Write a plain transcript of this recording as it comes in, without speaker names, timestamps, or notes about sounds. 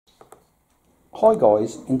Hi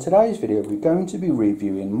guys, in today's video we're going to be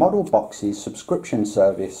reviewing Model-Box's subscription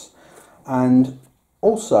service, and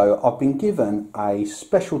also I've been given a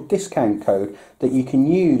special discount code that you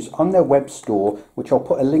can use on their web store, which I'll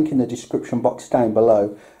put a link in the description box down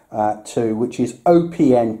below which is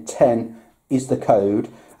OPN10 is the code,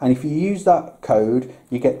 and if you use that code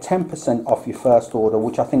you get 10% off your first order,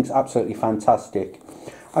 which I think is absolutely fantastic.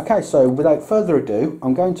 Okay, so without further ado,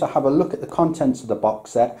 I'm going to have a look at the contents of the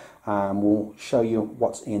box set and we'll show you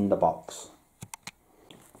what's in the box.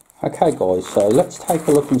 Okay guys, so let's take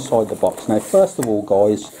a look inside the box. Now first of all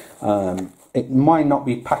guys, it might not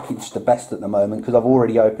be packaged the best at the moment because I've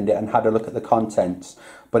already opened it and had a look at the contents,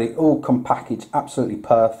 but it all come packaged absolutely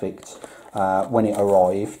perfect when it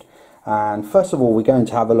arrived. And first of all we're going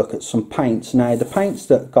to have a look at some paints. Now the paints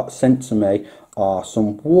that got sent to me are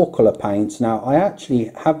some watercolour paints. Now I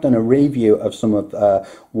actually have done a review of some of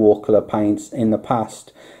watercolour paints in the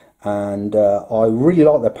past, and I really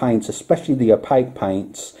like the paints, especially the opaque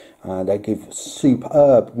paints. They give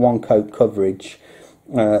superb one coat coverage.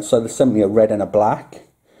 So they sent me a red and a black,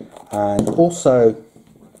 and also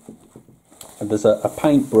there's a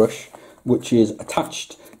paintbrush which is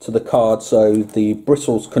attached to the card so the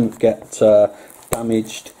bristles couldn't get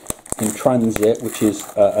damaged in transit, which is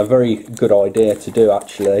a very good idea to do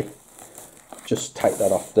actually. Just take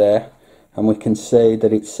that off there and we can see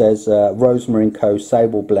that it says Rosemary & Co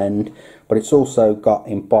Sable Blend, but it's also got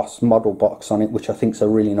embossed Model-Box on it, which I think is a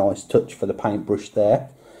really nice touch for the paintbrush there.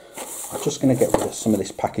 I'm just going to get rid of some of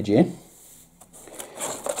this packaging,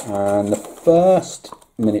 and the first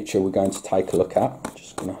miniature we're going to take a look at, I'm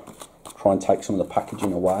just going to try and take some of the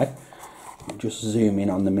packaging away. I'll just zoom in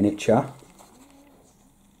on the miniature.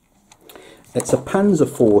 It's a Panzer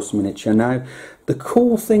Force miniature. Now the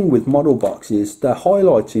cool thing with Model-Box is they're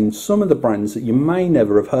highlighting some of the brands that you may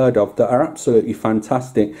never have heard of that are absolutely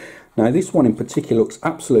fantastic. Now this one in particular looks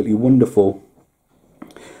absolutely wonderful,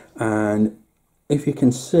 and if you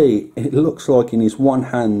can see, it looks like in his one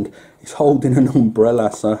hand he's holding an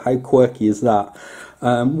umbrella, so how quirky is that?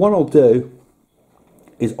 What I'll do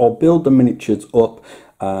is I'll build the miniatures up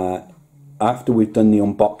after we've done the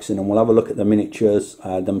unboxing, and we'll have a look at the miniatures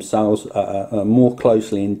themselves more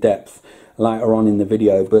closely in depth later on in the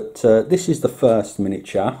video. But this is the first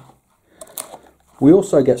miniature. We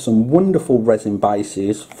also get some wonderful resin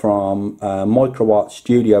bases from Micro Art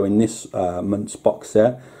Studio in this month's box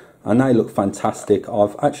set, and they look fantastic.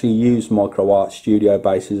 I've actually used Micro Art Studio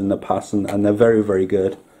bases in the past, and they're very, very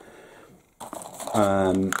good.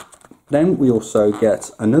 Then we also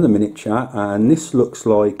get another miniature, and this looks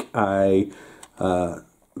like an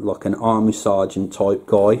army sergeant type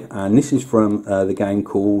guy, and this is from the game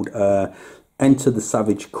called Enter the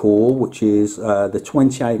Savage Core, which is the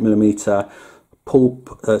 28mm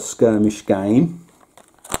pulp skirmish game.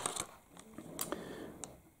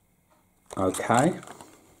 Okay.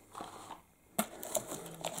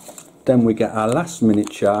 Then we get our last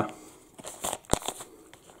miniature,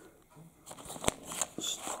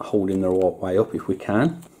 holding the right way up if we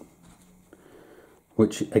can,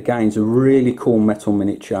 which again is a really cool metal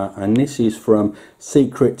miniature, and this is from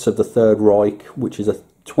Secrets of the Third Reich, which is a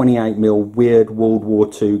 28mm weird World War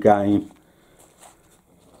II game,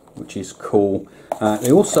 which is cool.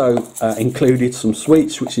 They also included some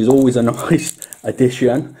sweets, which is always a nice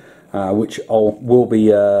addition, which I will be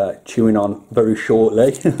chewing on very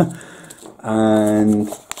shortly. And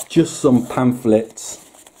just some pamphlets.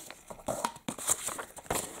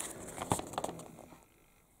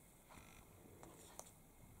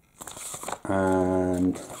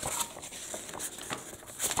 And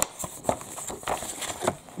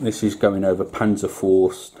this is going over Panzer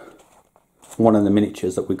Force, one of the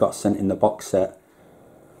miniatures that we got sent in the box set,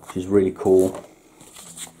 which is really cool.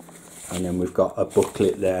 And then we've got a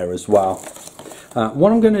booklet there as well.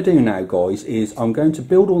 What I'm going to do now guys is I'm going to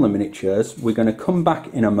build all the miniatures. We're going to come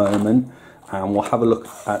back in a moment and we'll have a look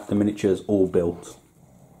at the miniatures all built.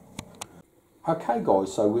 Okay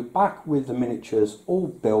guys, so we're back with the miniatures all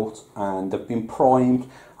built and they've been primed,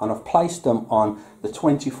 and I've placed them on the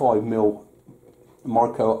 25mm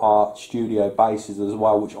Micro Art Studio bases as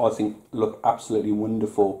well, which I think look absolutely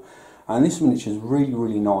wonderful. And this miniature is really,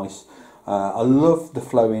 really nice. I love the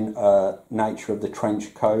flowing nature of the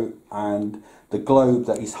trench coat and the globe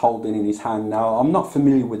that he's holding in his hand. Now I'm not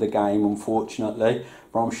familiar with the game unfortunately,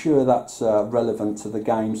 but I'm sure that's relevant to the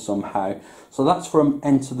game somehow. So that's from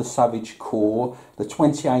Enter the Savage Core, the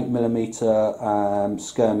 28mm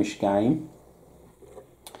skirmish game.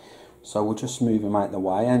 So we'll just move him out of the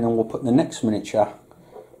way, and then we'll put the next miniature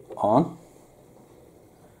on.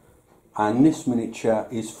 And this miniature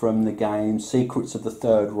is from the game Secrets of the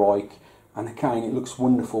Third Reich, and again it looks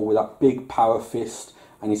wonderful with that big power fist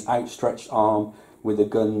and his outstretched arm with a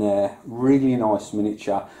gun there. Really nice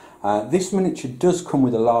miniature. This miniature does come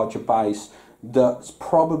with a larger base that's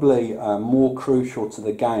probably more crucial to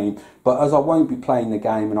the game, but as I won't be playing the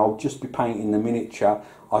game and I'll just be painting the miniature,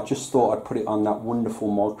 I just thought I'd put it on that wonderful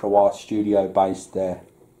Micro Art Studio base there.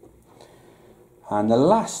 And the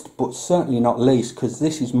last but certainly not least, because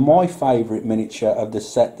this is my favourite miniature of the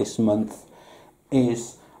set this month,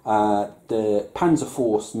 is the Panzer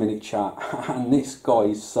Force miniature. And this guy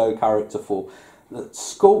is so characterful. The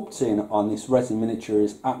sculpting on this resin miniature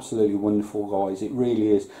is absolutely wonderful, guys. It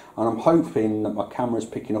really is. And I'm hoping that my camera's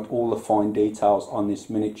picking up all the fine details on this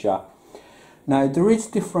miniature. Now, there is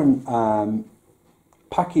different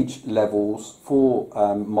package levels for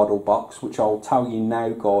Model Box, which I'll tell you now,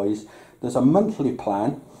 guys. There's a monthly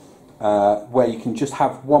plan where you can just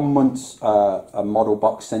have 1 month's a Model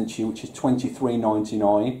Box sent to you, which is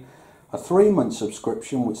 $23.99. A 3-month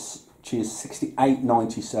subscription, which is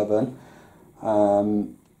 $68.97.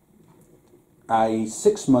 A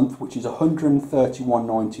 6-month, which is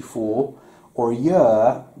 $131.94, or a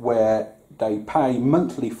year where they pay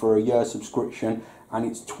monthly for a year subscription, and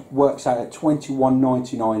it works out at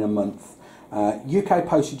 $21.99 a month. UK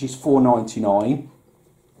postage is $4.99.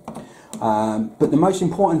 But the most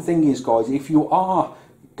important thing is, guys, if you are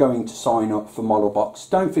going to sign up for Model Box,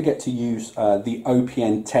 don't forget to use the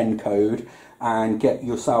OPN10 code and get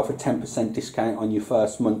yourself a 10% discount on your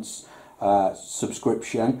first month's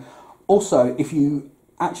subscription. Also, if you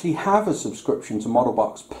actually have a subscription to Model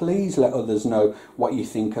Box, please let others know what you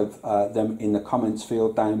think of them in the comments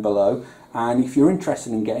field down below. And if you're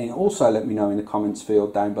interested in getting it, also let me know in the comments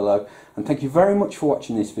field down below. And thank you very much for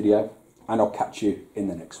watching this video, and I'll catch you in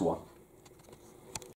the next one.